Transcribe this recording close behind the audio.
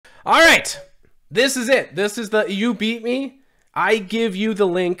All right. This is it. This is the You Beat Me. I give you the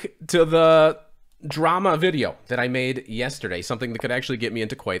link to the drama video that I made yesterday, something that could actually get me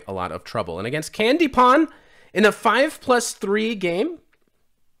into quite a lot of trouble. And against Candy Pawn in a 5+3 game,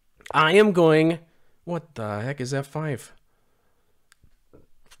 I am going... What the heck is F5?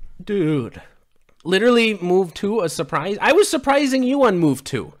 Dude. Literally move 2, a surprise. I was surprising you on move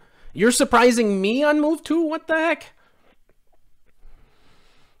 2. You're surprising me on move 2? What the heck?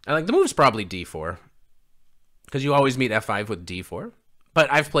 I like the move's probably D4. Because you always meet F5 with D4.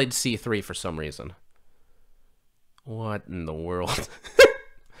 But I've played C3 for some reason. What in the world?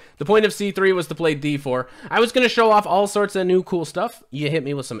 The point of C3 was to play D4. I was going to show off all sorts of new cool stuff. You hit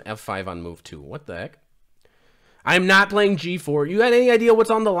me with some F5 on move 2. What the heck? I'm not playing G4. You got any idea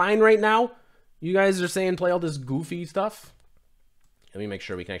what's on the line right now? You guys are saying play all this goofy stuff? Let me make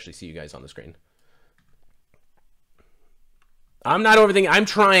sure we can actually see you guys on the screen. I'm not overthinking. I'm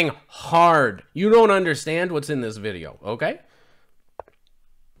trying hard. You don't understand what's in this video, okay?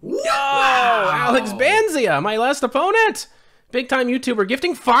 Wow! Alex Banzia, my last opponent! Big-time YouTuber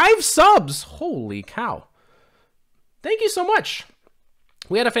gifting 5 subs! Holy cow. Thank you so much.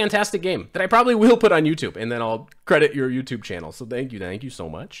 We had a fantastic game that I probably will put on YouTube, and then I'll credit your YouTube channel. So thank you so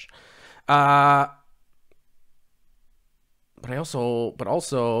much. But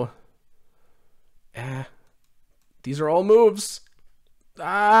also, these are all moves.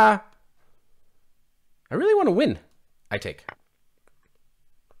 I really want to win. I take.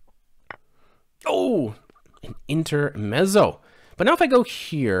 Oh, an intermezzo. But now if I go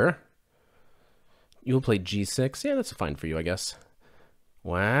here, you'll play G6. Yeah, that's fine for you, I guess.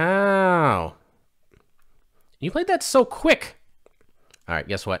 Wow. You played that so quick. All right,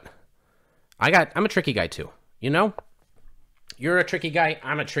 guess what? I'm a tricky guy too. You know? You're a tricky guy.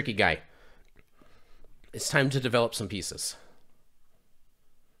 I'm a tricky guy. It's time to develop some pieces.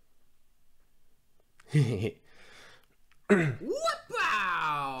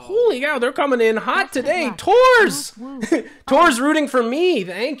 Holy cow, they're coming in hot today. Tors! Tors rooting for me.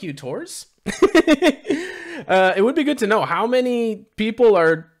 Thank you, Tors. It would be good to know how many people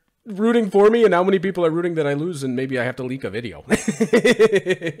are rooting for me and how many people are rooting that I lose, and maybe I have to leak a video.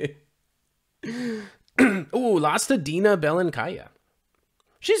 Ooh, lost to Dina Belenkaya.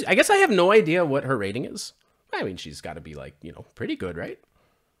 I guess I have no idea what her rating is. I mean, she's got to be like, you know, pretty good, right?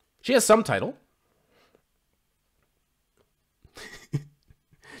 She has some title.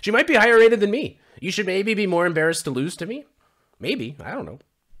 She might be higher rated than me. You should maybe be more embarrassed to lose to me. Maybe. I don't know.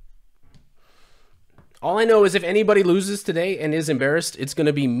 All I know is if anybody loses today and is embarrassed, it's going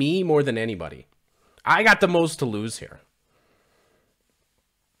to be me more than anybody. I got the most to lose here.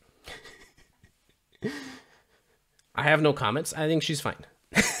 I have no comments. I think she's fine.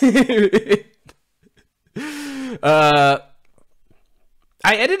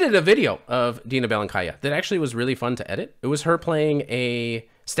 I edited a video of Dina Belenkaya that actually was really fun to edit. It was her playing a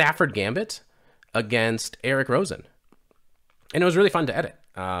Stafford Gambit against Eric Rosen. And it was really fun to edit.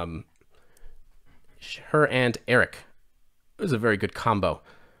 Her and Eric. It was a very good combo.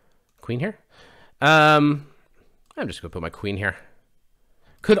 Queen here? I'm just going to put my queen here.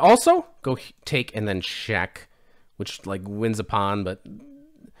 Could also go take and then check, which like wins a pawn, but...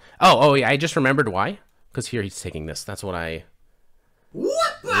 Oh, yeah, I just remembered why. Because here he's taking this. That's what I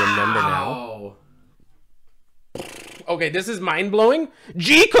remember now. Okay, this is mind-blowing.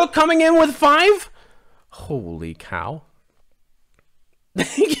 G-Cook coming in with 5? Holy cow.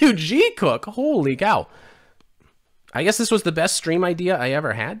 Thank you, G-Cook. Holy cow. I guess this was the best stream idea I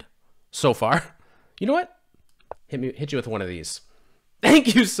ever had so far. You know what? Hit you with one of these.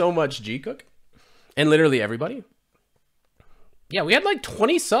 Thank you so much, G-Cook. And literally everybody. Yeah, we had like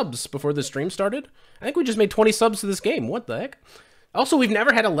 20 subs before the stream started. I think we just made 20 subs to this game. What the heck? Also, we've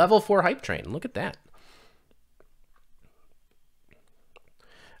never had a level 4 hype train. Look at that.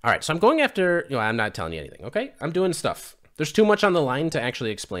 All right, so I'm going after... You know, I'm not telling you anything, okay? I'm doing stuff. There's too much on the line to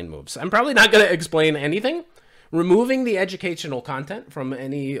actually explain moves. I'm probably not going to explain anything. Removing the educational content from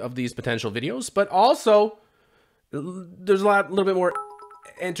any of these potential videos, but also there's a little bit more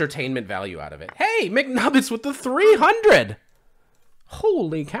entertainment value out of it. Hey, McNubbits with the 300.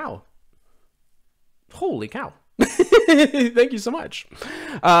 Holy cow. Holy cow. Thank you so much.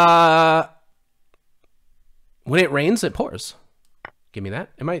 When it rains, it pours. Give me that.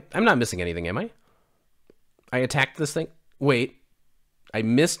 I'm not missing anything, am I? I attacked this thing. Wait. I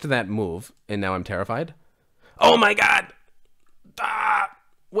missed that move, and now I'm terrified. Oh my god! Ah!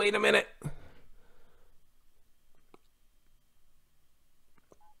 Wait a minute.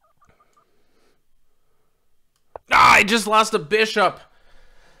 Ah, I just lost a bishop.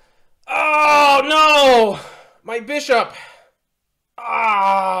 Oh no! My bishop.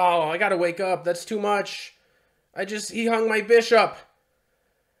 Oh, I gotta wake up. That's too much. He hung my bishop.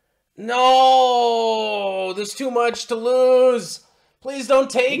 No, there's too much to lose. Please don't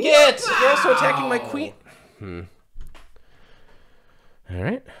take it. You're also attacking my queen. All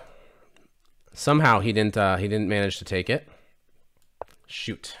right. Somehow he didn't manage to take it.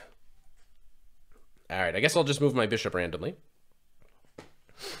 Shoot. All right, I guess I'll just move my bishop randomly.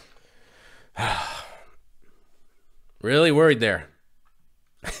 Really worried there.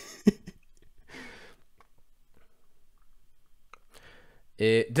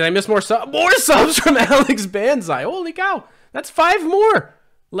 Did I miss more subs? More subs from Alex Banzai. Holy cow. That's 5 more.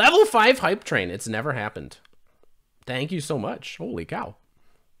 Level 5 hype train. It's never happened. Thank you so much. Holy cow.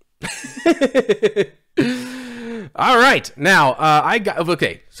 All right. Now,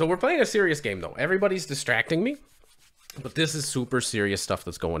 okay. So we're playing a serious game, though. Everybody's distracting me. But this is super serious stuff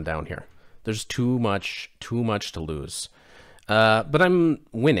that's going down here. There's too much to lose. But I'm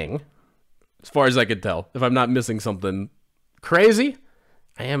winning, as far as I can tell. If I'm not missing something crazy,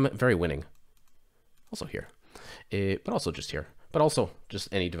 I am very winning. Also here. But also just here. But also just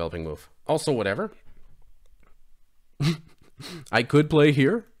any developing move. Also whatever. I could play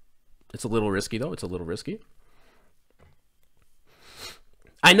here. It's a little risky, though. It's a little risky.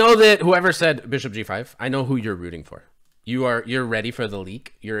 I know that whoever said Bishop G5, I know who you're rooting for. You're ready for the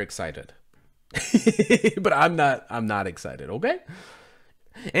leak. You're excited. But I'm not excited, okay?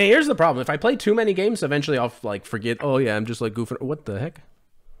 And here's the problem. If I play too many games, eventually I'll like forget, oh yeah, I'm just like goofing. What the heck?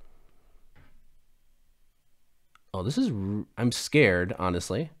 Oh, I'm scared,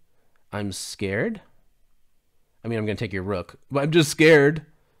 honestly. I'm scared. I mean, I'm going to take your rook, but I'm just scared.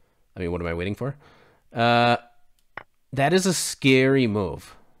 I mean, what am I waiting for? That is a scary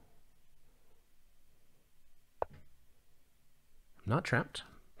move. I'm not trapped.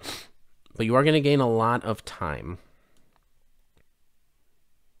 But you are going to gain a lot of time.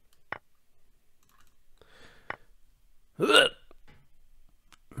 That's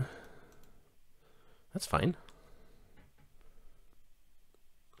fine.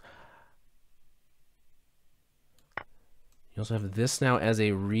 You also have this now as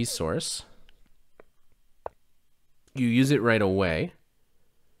a resource. You use it right away.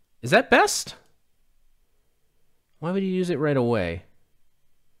 Is that best? Why would you use it right away?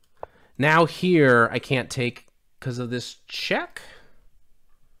 Now here, I can't take because of this check.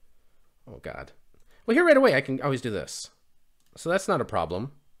 Oh, God. Well, here right away, I can always do this. So that's not a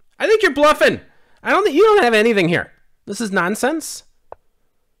problem. I think you're bluffing. You don't have anything here. This is nonsense.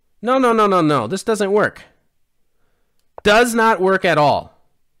 No, no, no, no, no. This doesn't work. Does not work at all.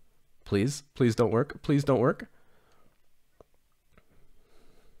 Please, please don't work. Please don't work.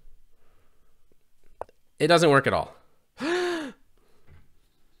 It doesn't work at all.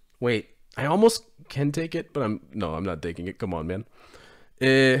 Wait, I almost can take it, but I'm not taking it. Come on, man.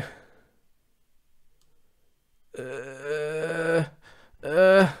 I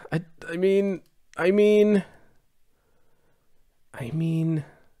mean,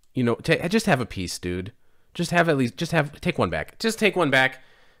 you know, I just have a piece, dude. Take one back. Just take one back.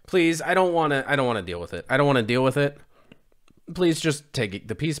 Please, I don't want to deal with it. I don't want to deal with it. Please just take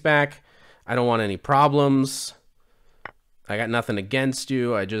the piece back. I don't want any problems. I got nothing against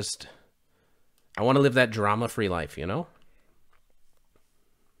you. I want to live that drama-free life, you know?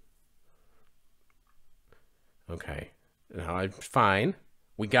 Okay. Now I'm fine.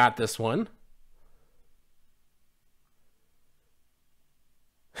 We got this one.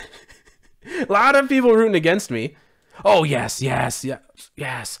 A lot of people rooting against me. Oh, yes, yes, yes,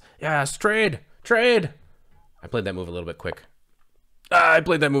 yes, yes. Trade, trade. I played that move a little bit quick. I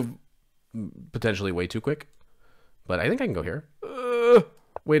played that move potentially way too quick. But I think I can go here.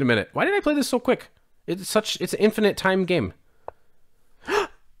 Wait a minute. Why did I play this so quick? It's an infinite time game.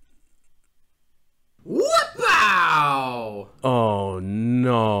 Wow! Oh,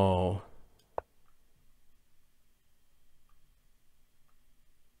 no.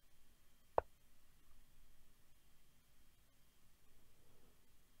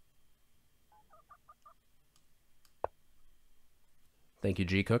 Thank you,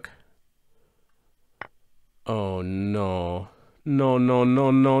 G Cook. Oh, no. No, no, no,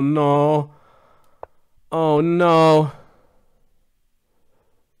 no, no. Oh, no.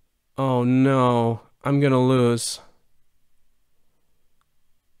 Oh, no. I'm gonna lose.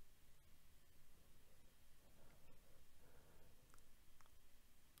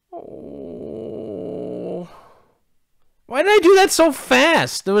 Oh. Why did I do that so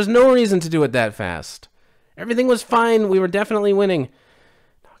fast? There was no reason to do it that fast. Everything was fine. We were definitely winning.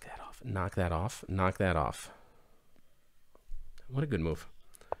 Knock that off. Knock that off. Knock that off. What a good move.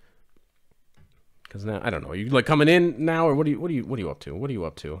 Because now I don't know. Are you like coming in now, or what are you up to? What are you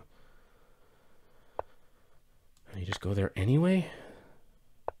up to? You just go there anyway?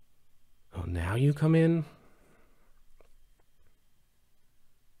 Oh, now you come in?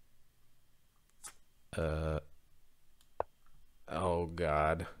 Oh,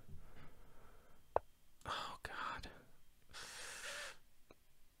 God. Oh, God.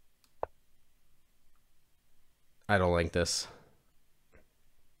 I don't like this.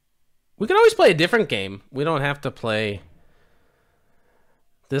 We can always play a different game. We don't have to play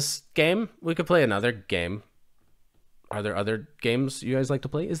this game. We could play another game. Are there other games you guys like to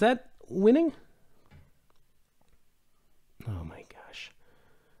play? Is that winning? Oh my gosh.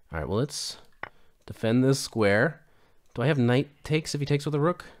 All right, well, let's defend this square. Do I have knight takes if he takes with a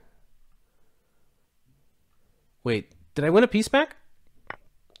rook? Wait, did I win a piece back?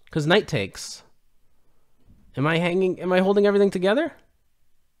 Because knight takes. Am I holding everything together?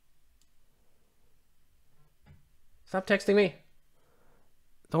 Stop texting me.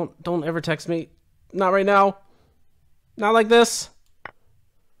 Don't ever text me. Not right now. Not like this.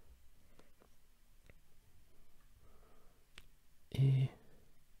 If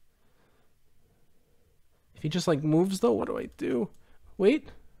he just like moves though, what do I do?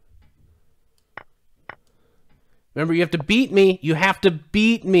 Wait. Remember, you have to beat me. You have to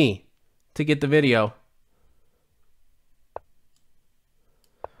beat me to get the video.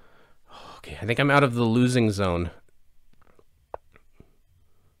 Okay, I think I'm out of the losing zone.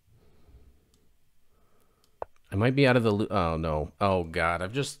 I might be out of the oh no. Oh God,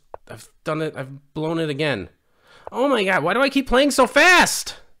 I've done it. I've blown it again. Oh my God, why do I keep playing so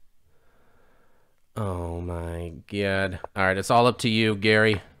fast? Oh my God. All right, it's all up to you,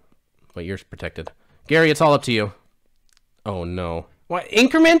 Gary. Wait, you're protected. Gary, it's all up to you. Oh no. What,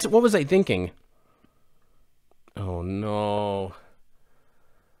 increment? What was I thinking? Oh no.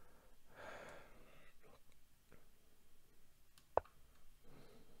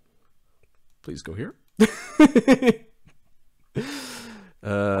 Please go here. He's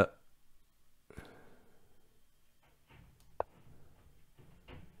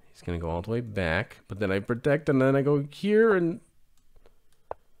gonna go all the way back, but then I protect, and then I go here, and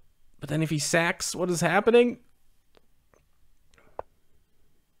but then if he sacks, what is happening?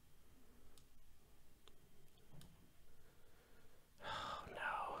 Oh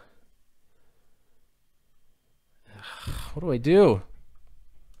no. What do I do?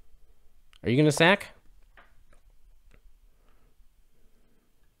 Are you gonna sack?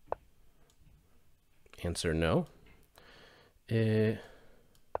 Answer no. You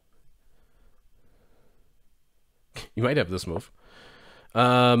might have this move.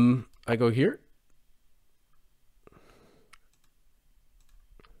 I go here.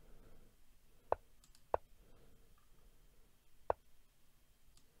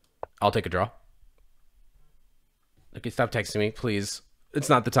 I'll take a draw. Okay, stop texting me, please. It's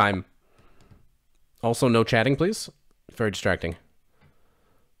not the time. Also, no chatting, please. Very distracting.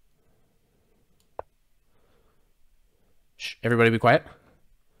 Shh, everybody be quiet.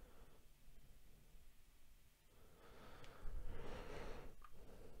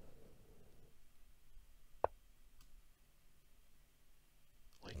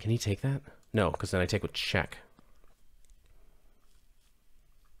 Wait, can he take that? No, because then I take with check.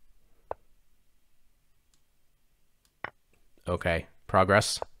 Okay,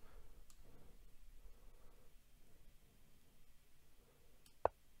 progress.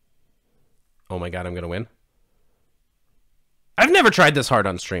 Oh my God, I'm gonna win. I've never tried this hard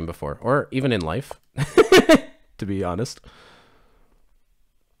on stream before, or even in life, to be honest.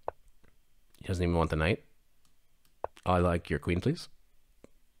 He doesn't even want the knight. I like your queen, please.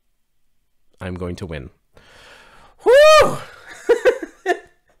 I'm going to win. Woo!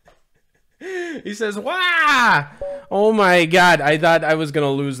 He says, "Wah!" Oh my God, I thought I was gonna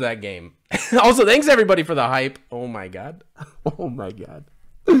lose that game. Also, thanks everybody for the hype. Oh my God. Oh my God.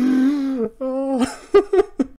 Oh